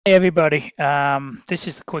Hey everybody, this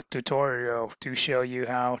is a quick tutorial to show you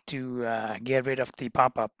how to get rid of the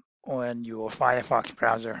pop-up on your Firefox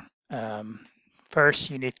browser. First,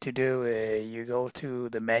 you need to do you go to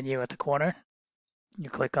the menu at the corner, you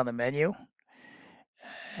click on the menu,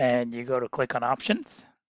 and you go to click on Options.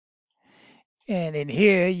 And in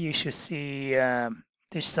here, you should see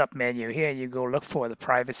this sub-menu here. You go look for the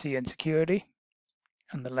Privacy and Security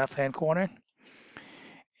on the left-hand corner,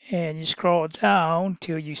 and you scroll down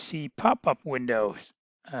till you see pop-up windows.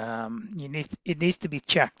 It needs to be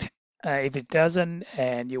checked. If it doesn't,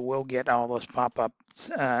 and you will get all those pop-ups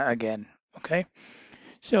again. Okay,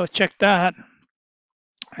 so check that.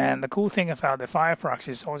 And the cool thing about the Firefox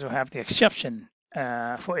is also have the exception.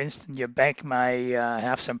 For instance, your bank might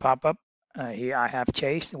have some pop-up. Here I have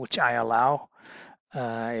Chase, which I allow.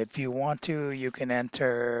 If you want to, you can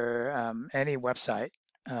enter any website.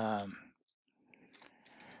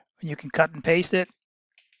 You can cut and paste it.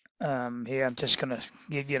 Here I'm just going to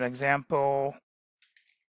give you an example.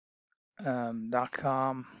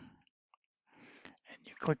 .com, and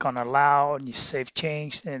you click on allow and you save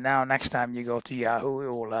change, and now next time you go to Yahoo,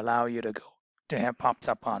 it will allow you to have pops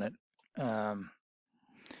up on it.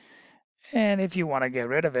 And if you want to get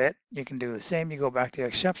rid of it, you can do the same. You go back to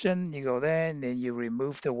exception, you go there, and then you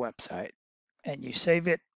remove the website, and you save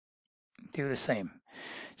it. Do the same.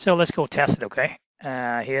 So let's go test it, okay?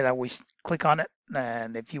 Here that we click on it,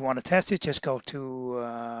 and if you want to test it, just go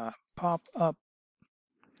to pop up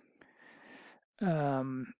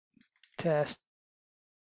test.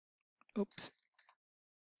 Oops.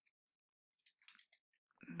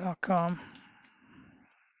 .com.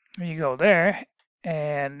 You go there,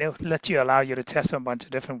 and it'll let you allow you to test a bunch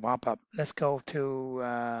of different pop-up. Let's go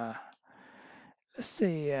to let's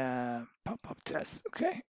see pop-up test.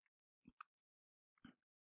 Okay,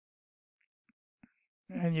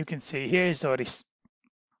 and you can see here it's already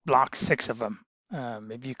blocked 6 of them.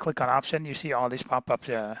 If you click on option, you see all these pop-ups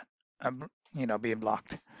being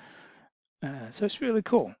blocked. So it's really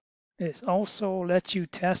cool. It also lets you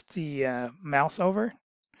test the mouse over.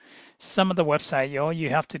 Some of the website, all you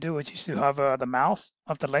have to do is just to hover the mouse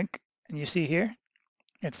of the link, and you see here,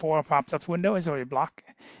 and for pops up window is already blocked.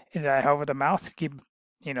 If I hover the mouse, keep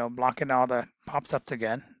blocking all the pops ups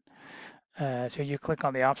again. So you click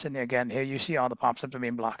on the option again. Here you see all the pops ups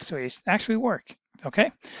being blocked. So it's actually work.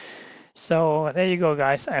 Okay. So there you go,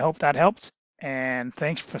 guys. I hope that helped. And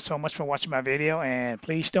thanks so much for watching my video. And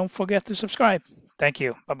please don't forget to subscribe. Thank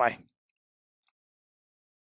you. Bye bye.